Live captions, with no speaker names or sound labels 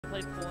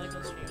played Paulek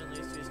on stream and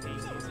lose to his team.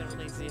 He's never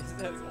played CS.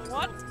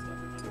 What?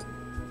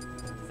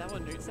 Is that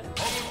what Noot said?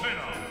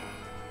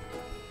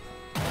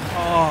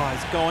 Oh,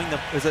 he's going the...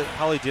 Is it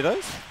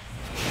Palutena?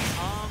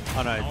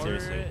 Oh no,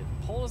 seriously.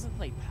 Paul doesn't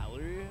play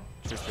Palu.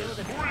 Just true.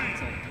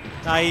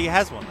 No, he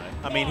has one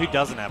though. I mean, who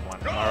doesn't have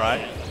one? Am I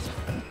right?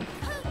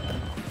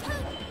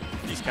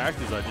 These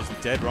characters are just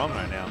dead wrong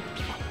right now.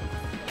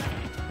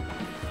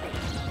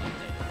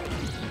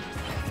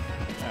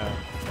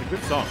 A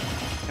good song.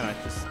 Can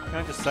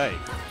I just say?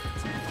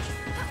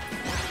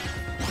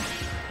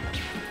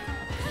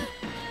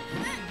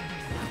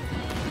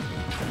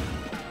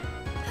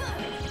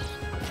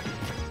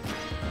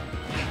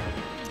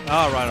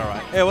 Oh, right, all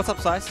right. Yeah, what's up,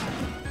 Sice?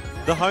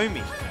 The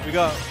homie. We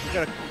got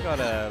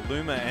a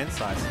Luma and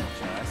Sice in the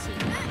chat. I see.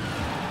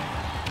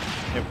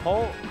 Yeah,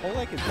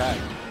 Paulek is back.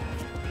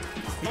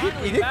 He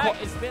did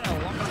quite. It's been a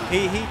long time.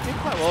 He did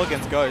quite well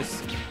against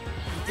Ghost.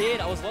 He did.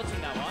 I was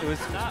watching that one. It was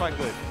quite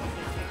good.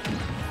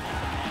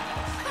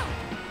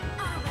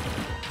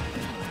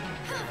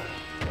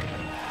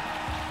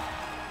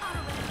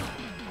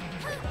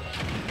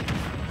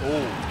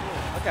 Oh,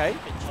 okay.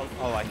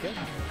 I like it.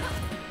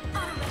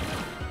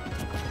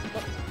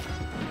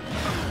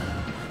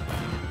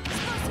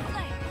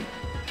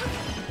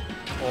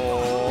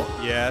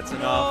 Oh, yeah, it's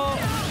enough.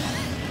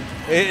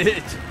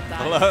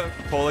 Hello,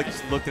 Paulek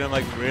just looked at him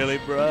like, really,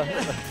 bruh?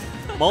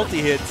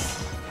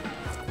 Multi-hits.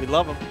 We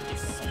love them.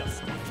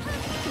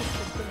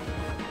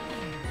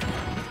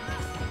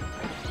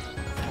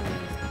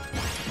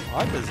 I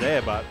like the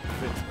Zaire, but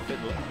a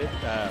bit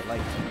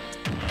late.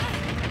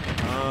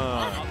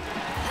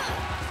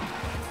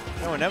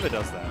 No one ever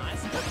does that.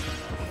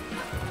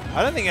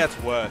 I don't think that's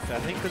worth. I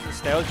think because the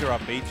nostalgia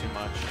up B too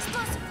much.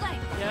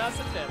 Yeah, that's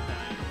a fair point.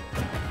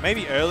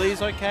 Maybe early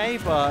is okay,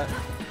 but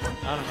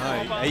I don't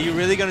know. Are you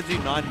really going to do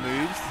 9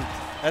 moves?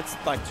 That's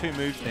like 2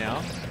 moves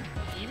now.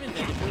 Even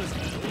then, if it was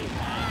early,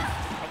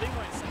 probably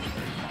won't see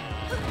very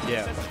far.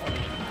 Yeah.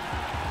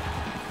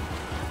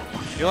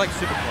 You're like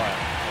super quiet.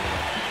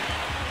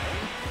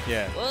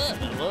 Yeah.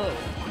 Hello.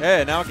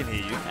 Yeah, now I can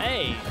hear you.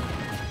 Hey,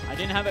 I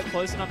didn't have it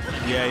close enough.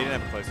 Yeah, you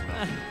didn't have it close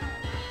enough.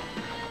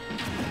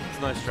 It's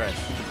no stress.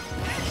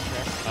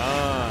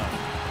 Ah.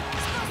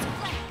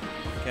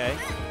 Okay.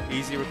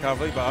 Easy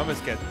recovery, but I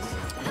almost get this.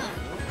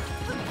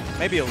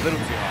 Maybe a little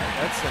too high.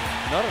 That's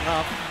not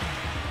enough.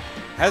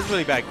 Has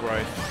really bad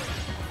growth.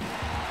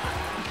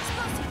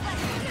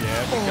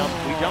 Yeah,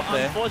 we jump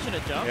there.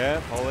 Unfortunate jump. Yeah,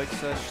 Paulek's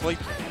sleep.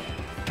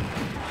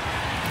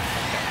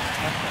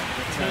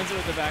 Turns it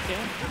with the back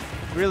end.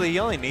 Really, he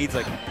only needs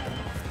like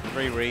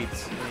 3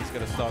 reads and he's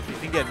going to stop. You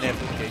can get an air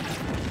flip kick.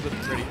 Looking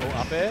pretty cool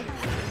up air.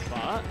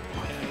 But,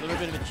 and a little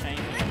bit of a chain.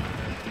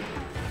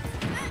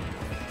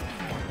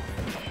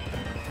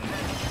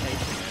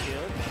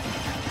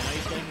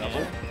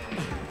 Double.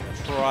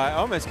 Try.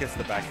 Almost gets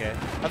the back air.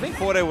 I think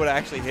Forte would have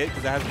actually hit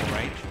because it has more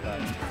range.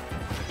 But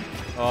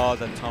oh,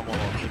 the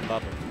tomahawk. We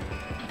love it.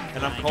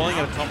 And I'm calling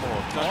it a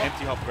tomahawk, not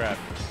empty hop grab.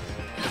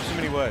 There's too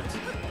many words.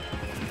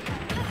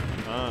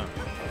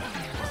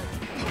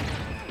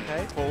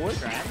 Okay, forward.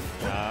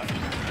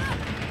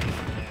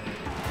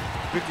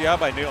 Good DR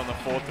by Noot on the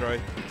 4th throw.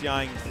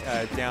 DRing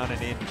down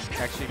and in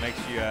actually makes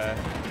you.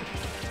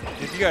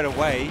 If you go to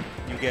way,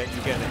 you get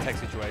an attack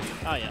situation.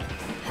 Oh yeah.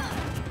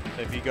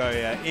 So if you go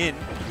in,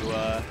 you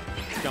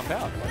jump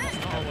out.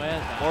 Oh,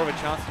 more of a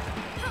chance.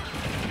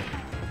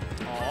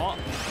 Oh.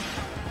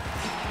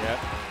 Yep.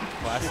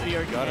 Classic. Should be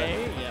okay. Got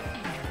it. Yep.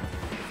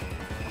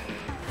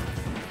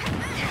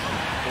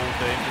 Full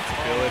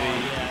invincibility.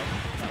 Yeah.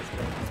 That was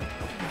good.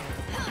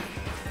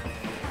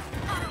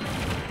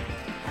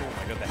 Oh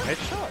my god, the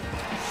headshot.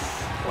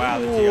 Wow,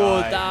 the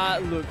Ooh, DI. that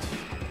looked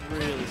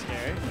really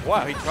scary.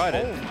 Wow, he tried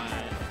it. Oh my.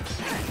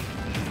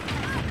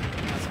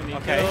 That's gonna be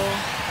okay. cool.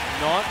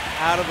 Not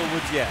out of the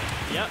woods yet.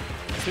 Yep.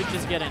 Could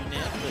just get a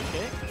net flip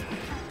kick.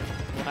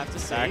 We'll have to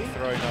see. Back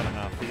throw, not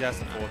enough. He has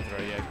the 4th throw,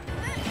 yeah.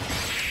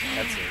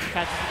 That's it.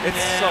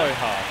 It's so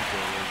hard to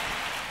do.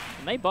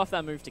 And they buff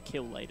that move to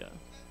kill later.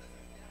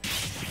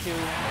 Kill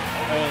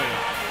earlier.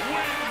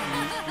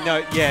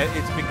 No, yeah,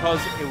 it's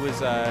because it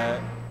was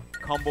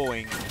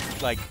comboing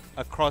like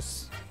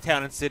across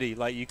town and city.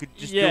 Like you could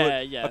just do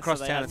it across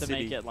so town and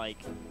city. Make it like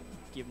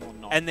give more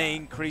knockback. And they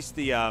increased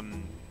the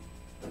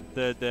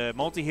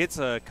multi hits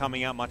are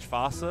coming out much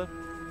faster.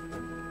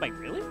 Wait,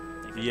 really?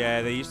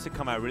 Yeah, they used to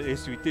come out really. It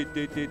used to be and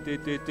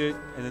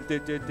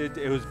then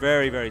it was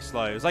very, very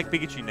slow. It was like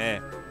Pikachu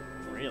Nair.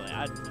 Really?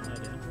 I had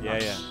no idea.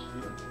 Yeah.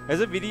 There's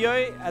a video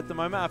at the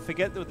moment. I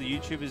forget the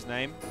YouTuber's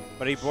name,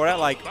 but he brought out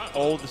like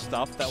all the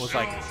stuff that was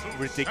like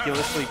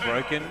ridiculously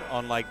broken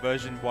on like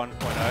version 1.0 of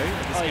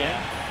this game.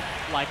 Yeah.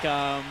 Like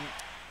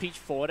Peach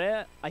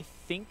Forte, I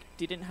think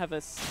didn't have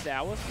a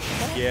sour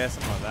spot. Yeah,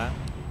 something like that.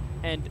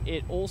 And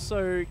it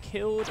also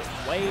killed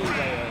way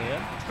earlier.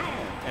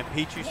 And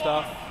Pichu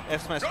stuff.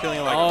 F Smash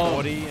killing like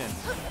 40 and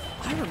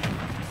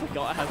I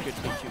forgot how good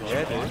Pichu was.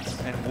 Yeah,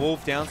 dude. And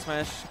Wolf down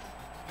smash.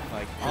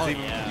 Like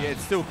yeah,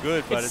 it's still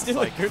good, but it's still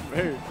like a good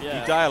move.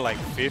 Yeah. You die at like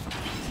 50.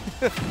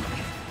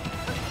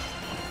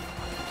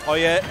 Oh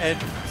yeah, and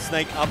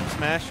snake up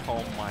smash.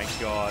 Oh my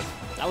god.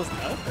 That was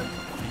perfect.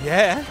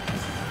 Yeah.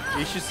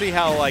 You should see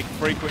how like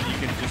frequent you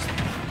can just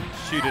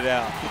shoot it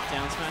out. Kick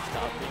down smash to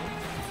up B.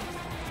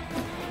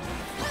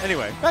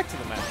 Anyway, back to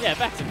the match. Yeah,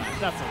 back to match.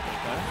 That's all good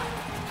though.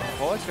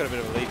 Paulek's got a bit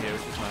of a lead here,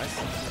 which is nice.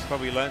 He's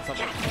probably learned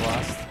something from the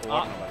last. Or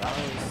I don't know about that.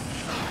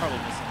 Probably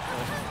missing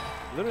first.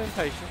 A little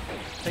impatient.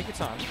 Take your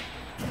time.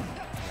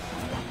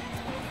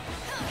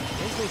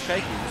 He's a little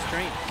shaky. The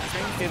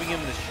stream's giving him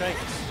the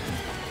shakes.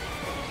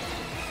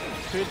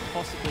 Could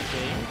possibly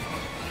be.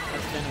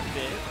 Has been a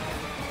bit.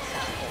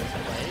 Also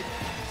late.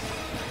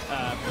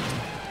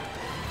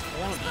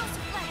 Ornament.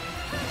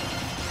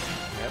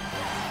 Yep.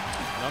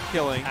 Not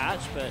killing.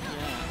 Catch, but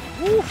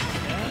yeah. Woo!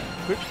 Yeah.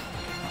 Quick.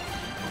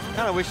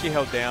 Kind of wish he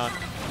held down.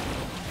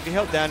 If he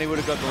held down, he would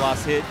have got the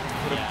last hit.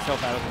 Put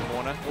himself out of the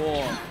corner.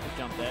 Or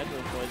jump there to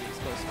avoid the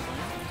explosive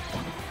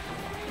point.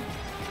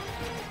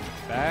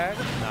 Back.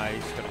 No,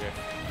 he's got to go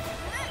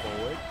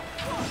forward.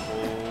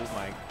 Oh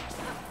my.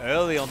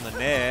 Early on the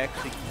neck.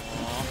 Oh,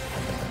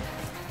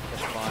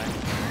 that's fine.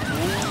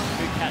 Ooh,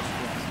 good catch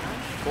for us.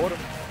 Caught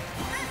him.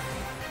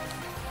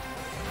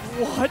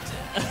 What?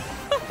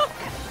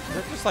 Is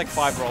that just like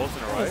 5 rolls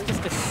in a row? It's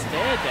just a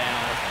stare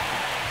down.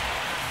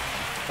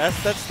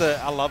 That's the,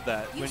 I love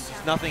that. When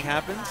just nothing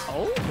happens.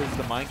 Oh. Because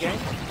the mind game.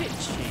 A bit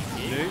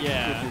cheeky. Noot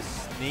Yeah. with his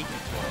sneaky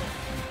play.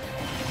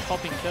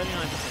 Popping 39%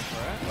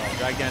 for it. Well,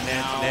 drag down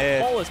down to Now,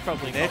 Ned. Paul is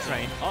probably Ned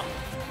popping. train. Oh,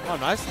 Oh,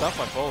 nice stuff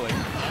by Paulek. yeah,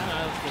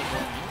 no, that's good.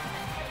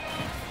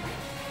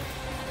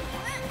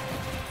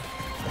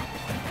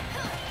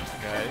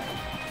 Okay.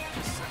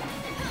 Just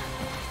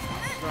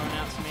throwing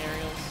out some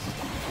aerials.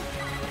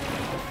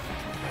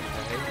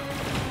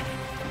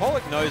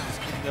 Paulek knows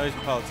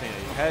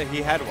Palutena.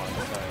 He had one,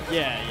 so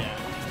Yeah, yeah.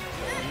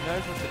 he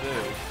knows what to do.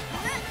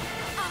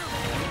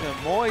 I think the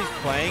more he's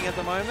playing at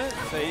the moment,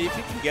 so if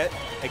he can get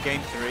a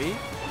game 3,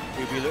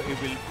 he'll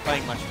be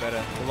playing much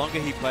better. The longer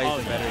he plays,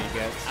 the better he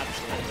gets.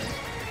 Absolutely.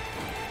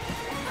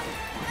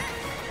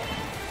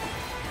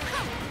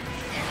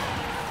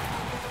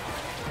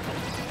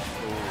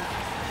 Ooh.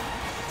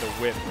 The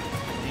whip.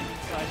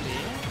 Inside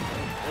here.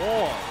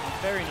 Oh,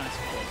 very nice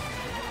play.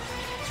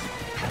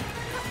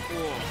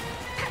 Oh.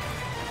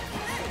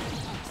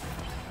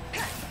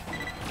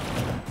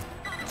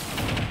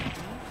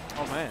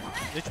 Oh man,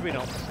 literally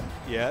not.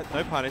 Yeah,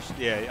 no punish.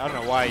 Yeah, I don't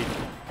know why.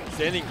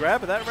 Standing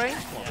grab at that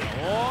range? Come on.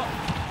 Yeah. Oh.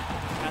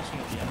 Catching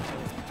at the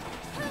outside.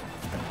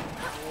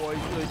 Oh,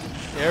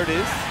 there it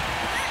is.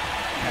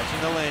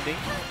 Catching the landing.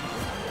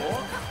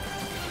 Oh.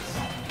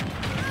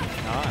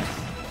 Nice.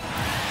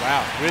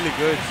 Wow, really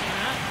good.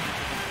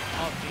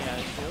 Oh, yeah,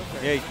 shield.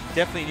 Yeah, he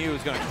definitely knew he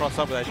was going to cross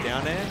up with that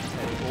down air.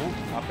 And,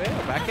 ooh, up air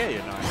or back air?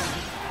 Yeah, nice.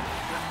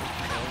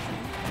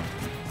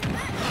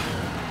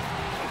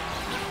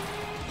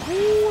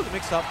 Ooh, the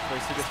mix up.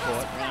 Very super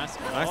sport. Nice.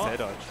 Nice air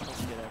dodge.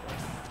 Let's get over.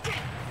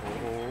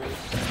 Oh.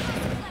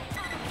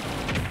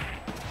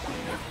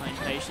 Playing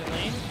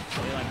patiently.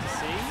 What we like to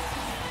see.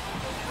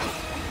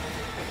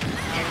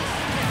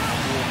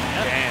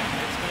 Yep. Damn.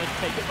 It's going to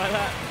take it by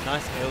that.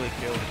 Nice early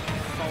kill.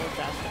 Solid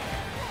dash there.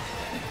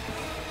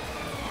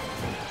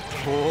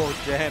 Oh,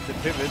 damn, the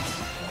pivots.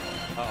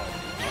 Uh-oh.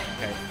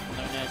 Okay.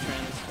 No nair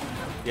trend this one.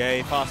 Yeah,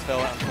 he fast fell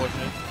out,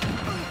 unfortunately.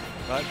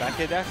 Right, back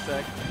air dash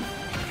attack.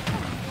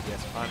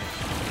 Yes, punish.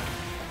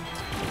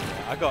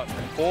 I got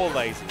 4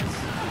 lasers.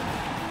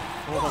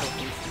 Oh,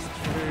 this is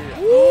true.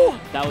 Woo!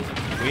 That was a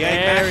We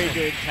ain't very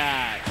mashing. good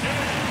catch.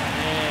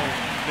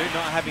 Yeah. Dude,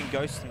 not having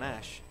Ghost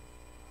smash.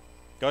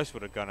 Ghost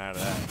would have gone out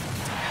of that.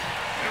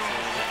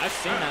 I've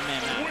seen that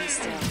man.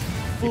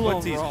 He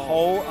puts his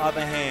whole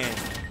other hand.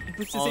 He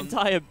puts his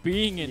entire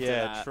being into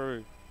that. Yeah,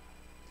 true.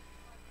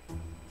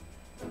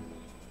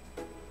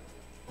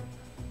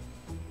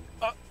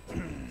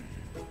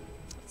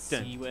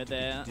 See where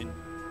they're.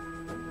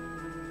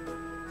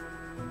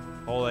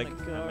 Paulek,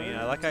 I mean,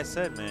 like I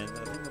said, man,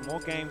 I think the more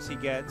games he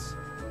gets,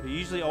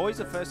 usually always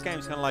the first game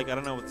is kind of like, I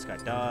don't know what this guy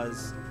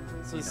does.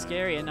 So it's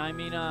scary, and I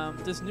mean,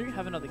 does Noot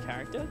have another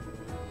character?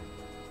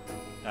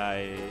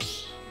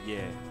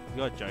 Yeah, we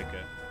got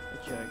Joker. A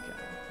Joker.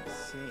 Let's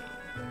see.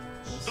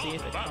 We'll see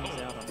if it comes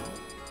out or not.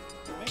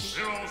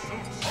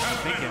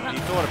 Thinking, he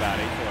thought about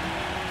it.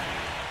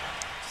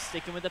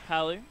 Sticking with the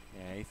Palu.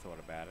 Yeah, he thought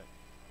about it.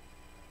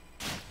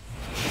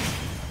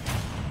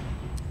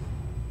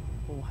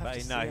 We'll have to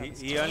But see no, how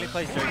this he goes. only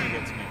plays Joker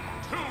against me.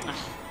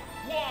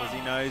 Because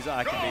he knows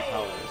I can beat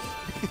Palus.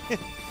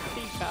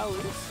 Beat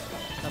Palus.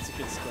 That's a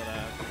good skill to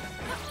have.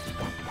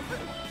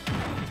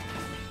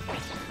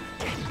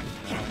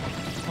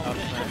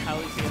 Confident that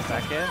Palus is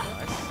Back air,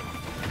 nice.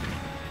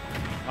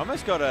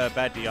 Almost got a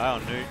bad DI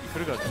on Noot. You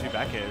could have got 2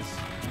 back airs.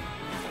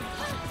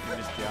 You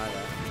missed DI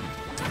there.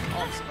 Oh,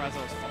 I'm surprised I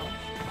was fine.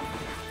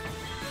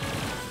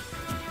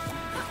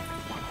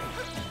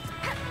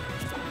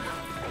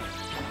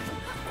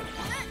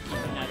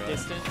 Keeping that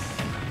distance.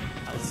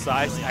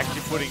 Size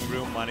actually putting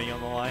real money on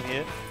the line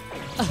here.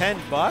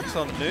 $10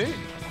 on Noot.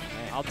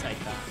 I'll take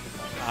that.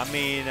 I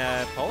mean,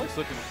 Paulek's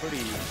looking pretty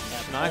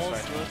Yeah, nice Paul's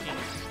right now. looking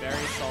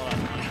very solid on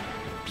the line.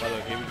 But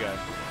look, here we go.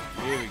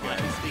 Here we go.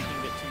 Might be speaking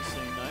a bit too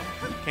soon though.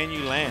 Can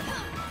you land?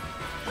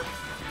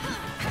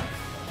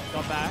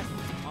 Got back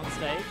on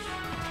stage.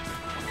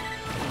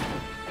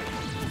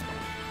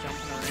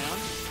 Jumping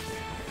around.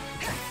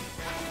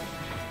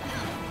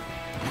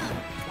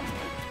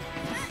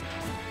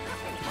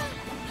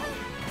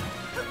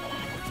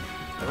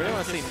 I really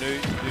want to see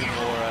Noot do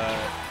more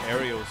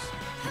aerials.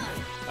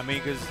 I mean,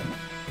 because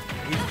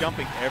he's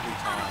jumping every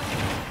time.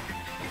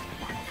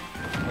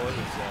 Oh, it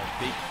was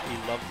big. He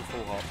loves the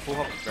full hop. Full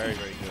hop is very,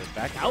 very good.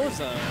 Back. That was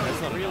a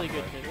really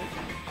good pivot.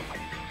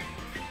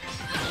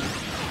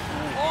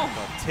 Oh,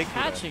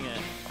 catching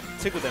it.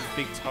 Tickle them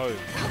big toe.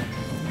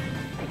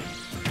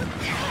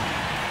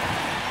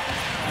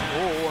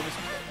 Oh,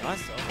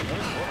 nice.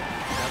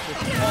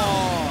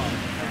 Oh,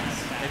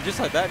 and just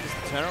like that, just a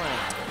turnaround.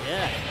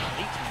 Yeah.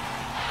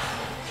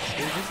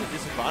 It was just a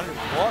disadvantage.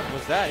 What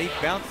was that? He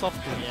bounced off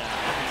the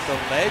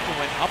ledge and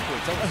went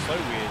upwards. That was so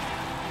weird.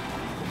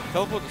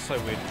 Teleport is so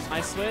weird.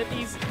 I swear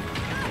these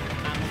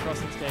animal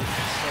crossing stages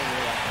are so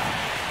weird like that.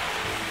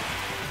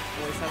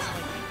 Always has some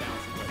like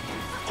bounces like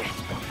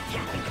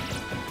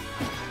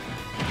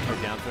Oh,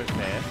 down throw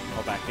fair.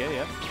 Oh, back here,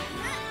 yep.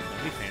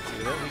 Don't be fancy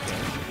with it. We go.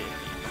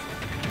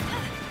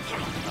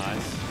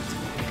 Nice.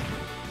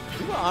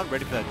 People aren't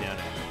ready for that down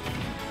air.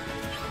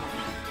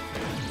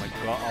 Oh my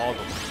god.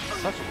 Oh,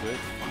 such a good.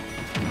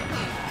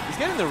 He's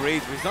getting the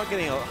reads, but he's not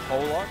getting a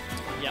whole lot.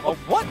 Yeah. Oh,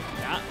 what?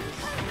 Yeah.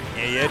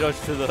 Yeah, dodge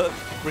to the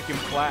freaking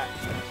flat.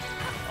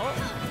 Oh.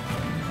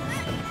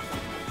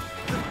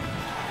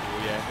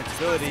 Oh yeah,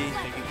 invincibility.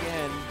 Think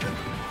again.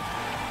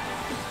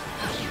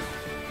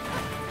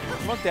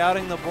 I'm not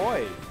doubting the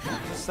boy.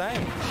 I'm just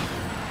saying.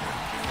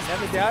 I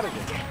never doubted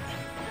him.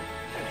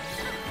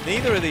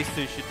 Neither of these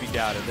two should be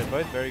doubted. They're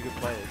both very good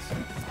players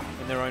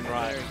in their own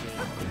right.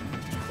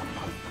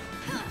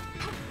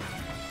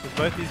 Because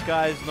both these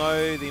guys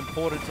know the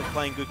importance of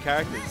playing good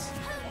characters.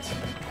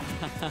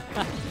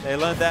 They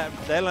learned that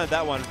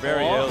one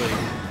very early. Okay,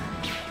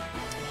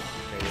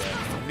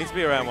 yeah. It needs to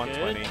be around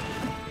 120.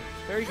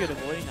 Very good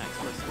avoiding that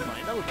explosive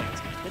line. That would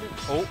hit it.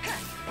 Oh.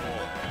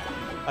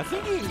 I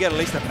think you can get at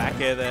least a back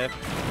air there.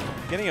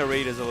 Getting a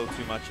read is a little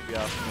too much if you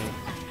ask me.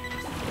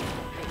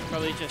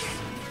 Probably just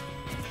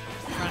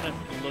trying to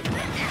look at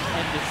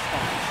end this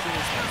spot as soon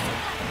as possible.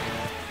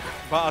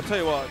 But I'll tell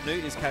you what,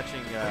 Noot is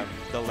catching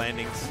the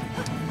landings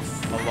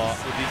a lot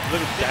with his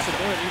little dash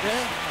ability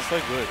there. So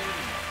good.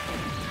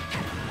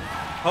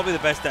 Probably the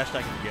best dash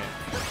I can get.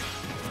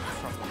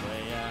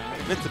 Probably, yeah.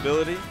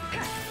 Invincibility.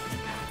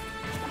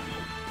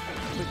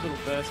 Quick little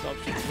burst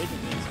option with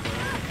invincibility.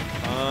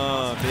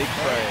 Oh, big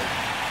trade.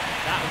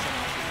 That was a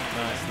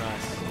nice.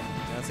 Nice.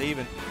 That's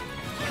even.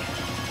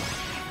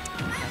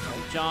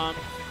 Jump.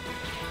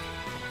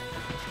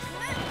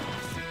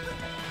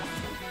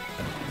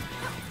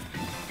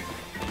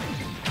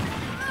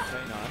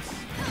 Okay, nice.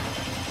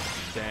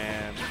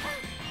 Damn.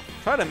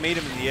 Try to meet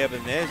him in the air,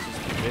 but there's just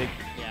too big.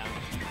 Yeah.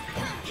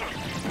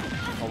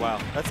 Oh wow,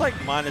 that's like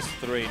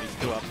 -3 and he's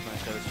still up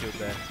smash out of shield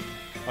there.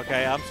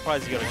 Okay, I'm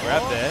surprised he got a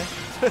grab there.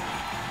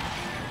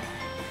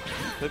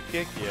 Flip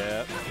kick,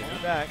 yeah. Give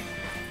it back.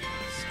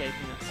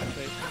 Escaping that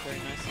situation very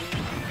nicely.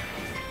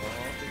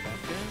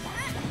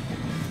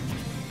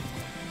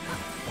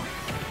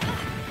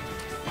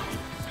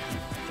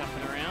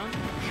 Jumping around.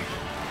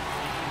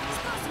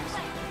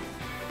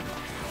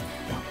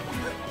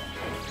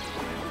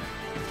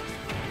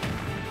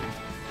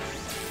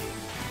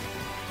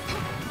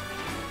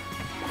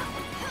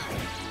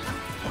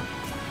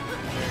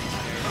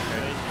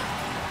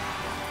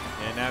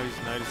 Yeah, now he's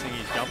noticing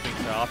he's jumping,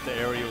 so after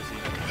aerials, he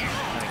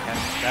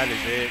that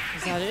is it.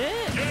 Is that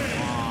it?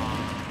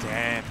 Oh,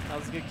 damn. That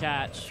was a good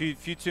catch. Few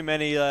too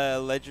many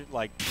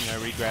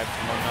regrabs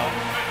and whatnot.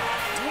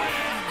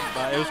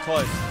 But it was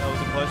close. That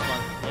was a close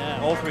one.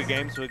 Yeah. All 3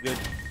 games were good.